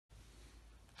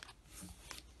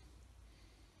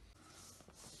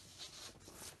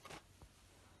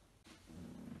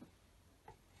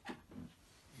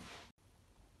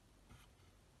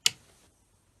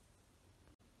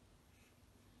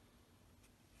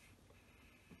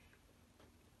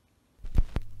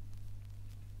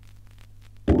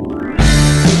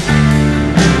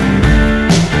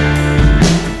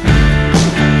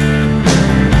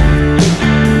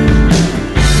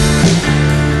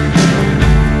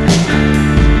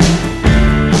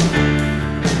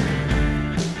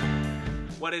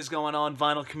What is going on,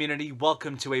 vinyl community?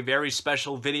 Welcome to a very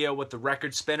special video with the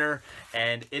Record Spinner,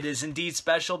 and it is indeed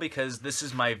special because this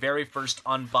is my very first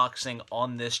unboxing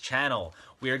on this channel.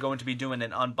 We are going to be doing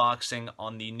an unboxing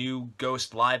on the new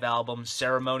Ghost live album,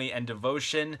 Ceremony and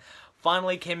Devotion.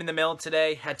 Finally came in the mail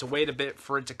today. Had to wait a bit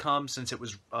for it to come since it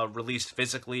was released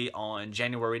physically on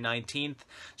January 19th.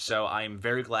 So I'm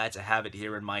very glad to have it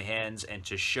here in my hands and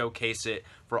to showcase it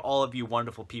for all of you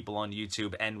wonderful people on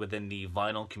YouTube and within the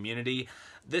vinyl community.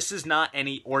 This is not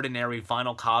any ordinary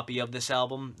vinyl copy of this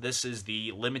album. This is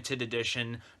the limited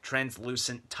edition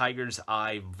translucent Tiger's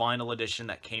Eye vinyl edition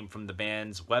that came from the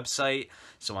band's website.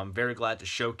 So I'm very glad to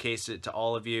showcase it to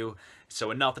all of you. So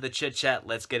enough of the chit chat,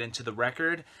 let's get into the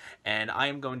record. And I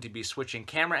am going to be switching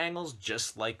camera angles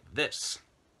just like this.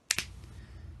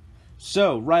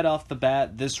 So, right off the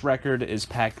bat, this record is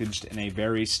packaged in a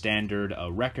very standard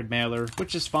record mailer,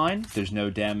 which is fine. There's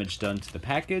no damage done to the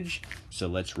package, so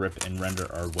let's rip and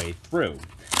render our way through.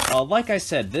 Like I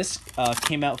said, this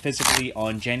came out physically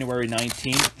on January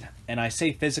 19th, and I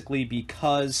say physically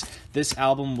because this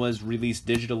album was released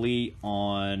digitally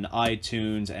on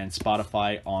iTunes and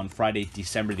Spotify on Friday,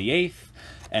 December the 8th,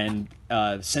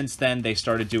 and since then they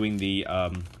started doing the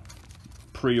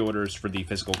pre-orders for the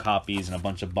physical copies and a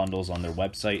bunch of bundles on their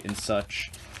website and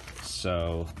such.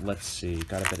 So let's see,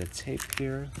 got a bit of tape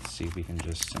here. Let's see if we can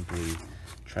just simply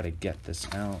try to get this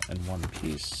out in one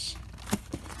piece.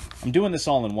 I'm doing this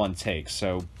all in one take,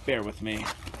 so bear with me.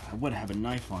 I would have a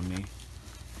knife on me.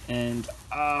 And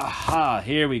aha,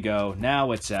 here we go.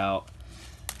 Now it's out.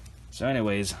 So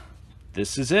anyways,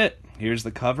 this is it. Here's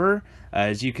the cover.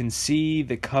 As you can see,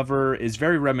 the cover is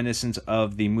very reminiscent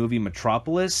of the movie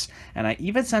Metropolis, and I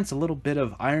even sense a little bit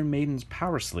of Iron Maiden's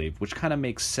Power Slave, which kind of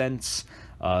makes sense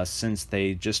since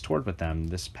they just toured with them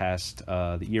this past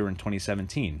the year in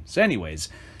 2017. So anyways,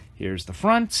 here's the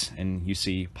front, and you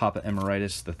see Papa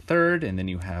Emeritus III, and then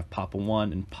you have Papa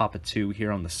 1 and Papa 2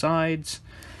 here on the sides.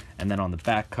 And then on the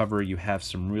back cover, you have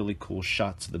some really cool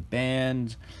shots of the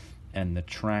band and the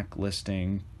track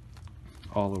listing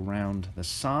all around the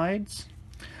sides.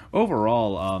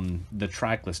 Overall, the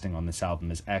track listing on this album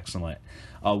is excellent.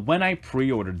 When I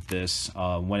pre-ordered this,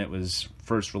 when it was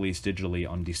first released digitally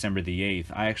on December the 8th,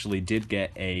 I actually did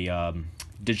get a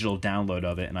digital download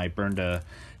of it, and I burned a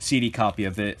CD copy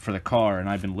of it for the car, and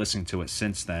I've been listening to it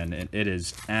since then, and it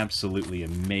is absolutely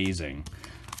amazing.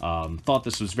 Thought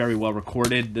this was very well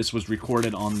recorded. This was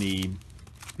recorded on the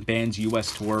band's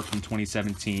US tour from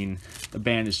 2017. The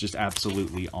band is just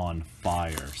absolutely on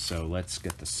fire. So let's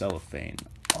get the cellophane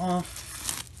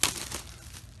off.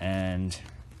 And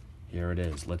here it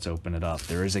is. Let's open it up.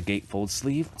 There is a gatefold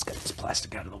sleeve. Let's get this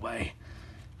plastic out of the way.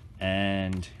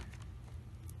 And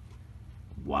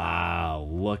wow,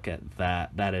 look at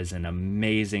that. That is an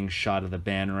amazing shot of the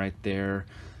band right there.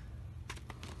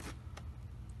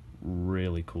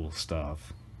 Really cool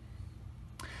stuff.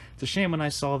 It's a shame when I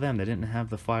saw them, they didn't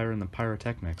have the fire and the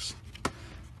pyrotechnics.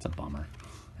 It's a bummer.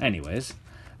 Anyways,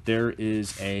 there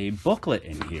is a booklet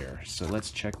in here, so let's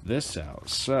check this out.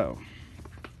 So,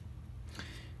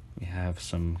 we have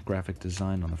some graphic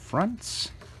design on the front.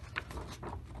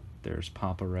 There's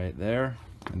Papa right there,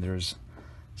 and there's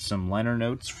some liner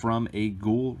notes from a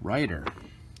Ghoul writer.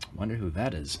 Wonder who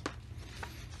that is.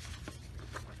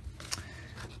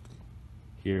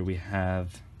 Here we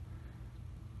have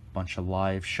bunch of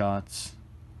live shots,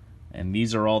 and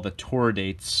these are all the tour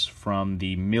dates from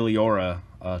the Miliora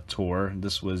tour.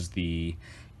 This was the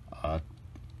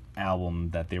album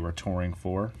that they were touring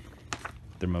for,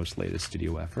 their most latest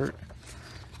studio effort.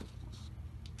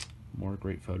 More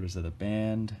great photos of the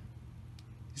band.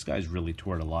 These guys really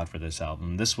toured a lot for this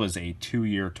album. This was a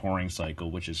 2-year touring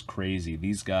cycle, which is crazy.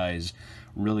 These guys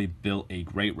really built a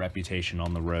great reputation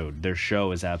on the road. Their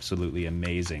show is absolutely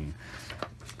amazing.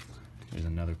 There's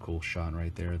another cool shot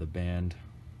right there of the band.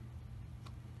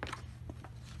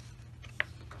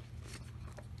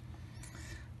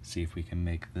 See if we can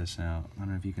make this out. I don't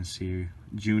know if you can see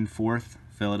June 4th,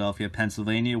 Philadelphia,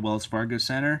 Pennsylvania, Wells Fargo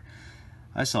Center.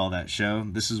 I saw that show.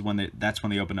 This is when that's when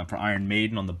they opened up for Iron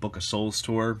Maiden on the Book of Souls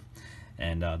tour.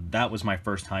 And that was my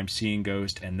first time seeing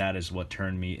Ghost, and that is what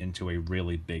turned me into a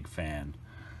really big fan.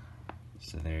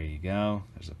 So there you go.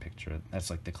 There's a picture. That's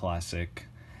like the classic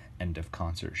end of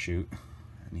concert shoot,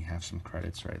 and you have some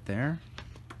credits right there.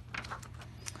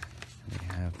 We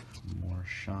have more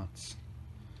shots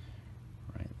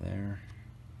right there.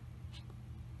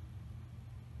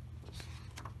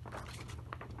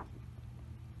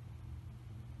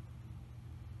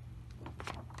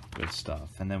 Good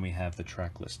stuff. And then we have the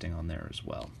track listing on there as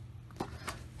well.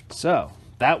 So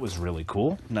that was really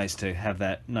cool. Nice to have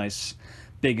that nice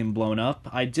big and blown up.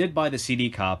 I did buy the CD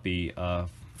copy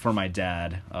for my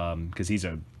dad, because he's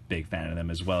a big fan of them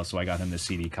as well, so I got him the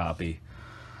CD copy.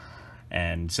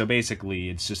 And so basically,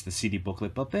 it's just the CD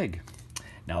booklet, but big.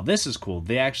 Now this is cool.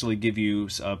 They actually give you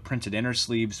printed inner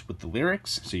sleeves with the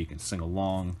lyrics, so you can sing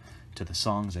along to the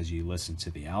songs as you listen to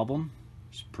the album.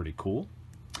 It's pretty cool.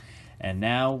 And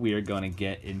now we are going to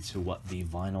get into what the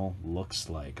vinyl looks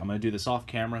like. I'm going to do this off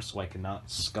camera so I cannot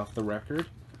scuff the record.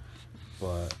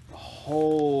 But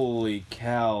holy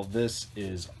cow, this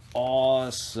is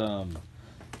awesome.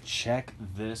 Check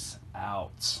this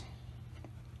out.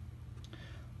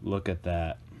 Look at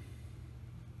that.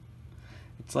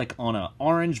 It's like on an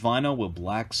orange vinyl with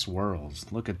black swirls.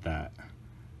 Look at that.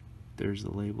 There's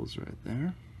the labels right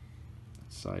there.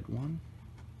 Side 1.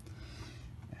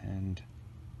 And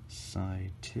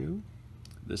side 2.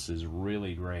 This is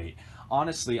really great.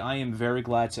 Honestly, I am very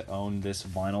glad to own this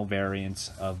vinyl variant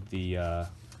of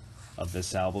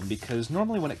this album, because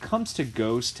normally when it comes to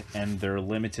Ghost and their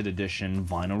limited edition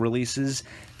vinyl releases,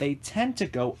 they tend to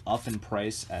go up in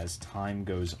price as time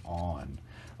goes on,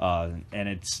 and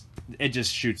it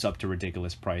just shoots up to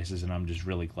ridiculous prices. And I'm just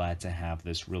really glad to have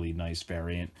this really nice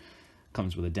variant.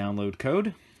 Comes with a download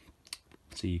code,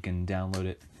 so you can download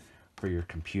it for your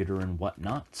computer and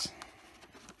whatnot.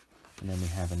 And then we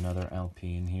have another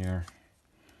LP in here,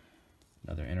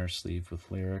 another inner sleeve with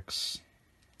lyrics.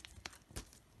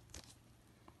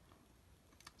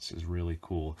 This is really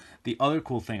cool. The other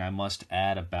cool thing I must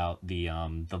add about the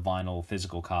vinyl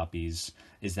physical copies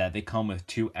is that they come with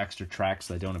 2 extra tracks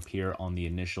that don't appear on the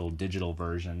initial digital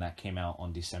version that came out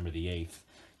on December the 8th.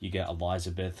 You get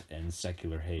Elizabeth and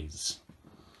Secular Haze.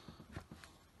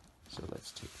 So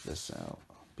let's take this out.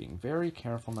 Being very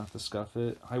careful not to scuff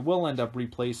it. I will end up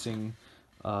replacing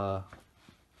the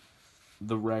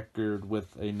record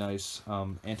with a nice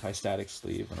anti-static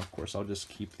sleeve, and of course I'll just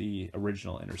keep the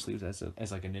original inner sleeves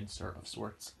as like an insert of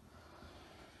sorts.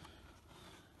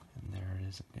 And there it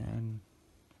is again.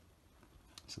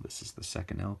 So this is the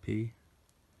second LP.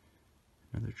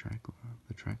 Another track,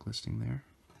 the track listing there.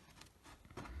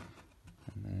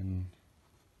 And then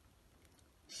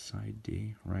side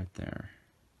D right there.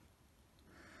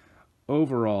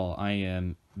 Overall, I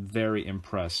am very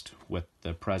impressed with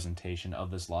the presentation of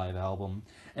this live album.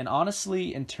 And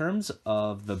honestly, in terms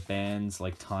of the band's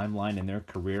like timeline in their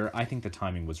career, I think the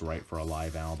timing was right for a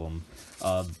live album.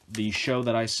 The show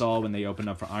that I saw when they opened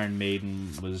up for Iron Maiden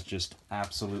was just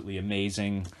absolutely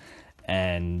amazing.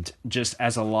 And just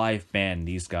as a live band,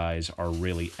 these guys are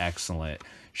really excellent.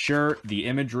 Sure, the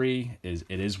imagery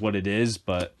is what it is,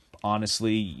 but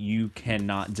honestly, you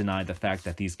cannot deny the fact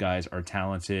that these guys are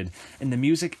talented, and the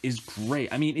music is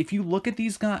great. I mean, if you look at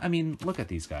these guys, look at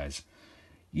these guys.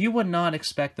 You would not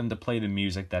expect them to play the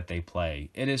music that they play.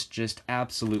 It is just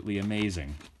absolutely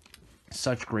amazing.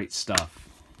 Such great stuff.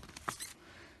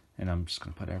 And I'm just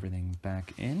going to put everything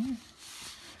back in.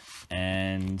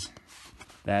 And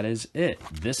that is it.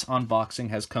 This unboxing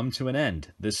has come to an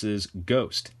end. This is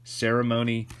Ghost,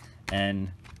 Ceremony,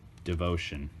 and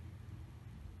Devotion.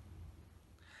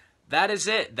 That is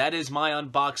it. That is my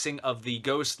unboxing of the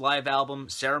Ghost live album,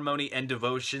 Ceremony and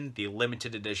Devotion, the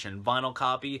limited edition vinyl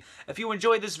copy. If you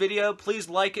enjoyed this video, please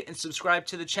like it and subscribe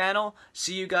to the channel.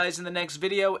 See you guys in the next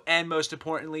video, and most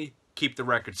importantly, keep the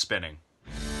record spinning.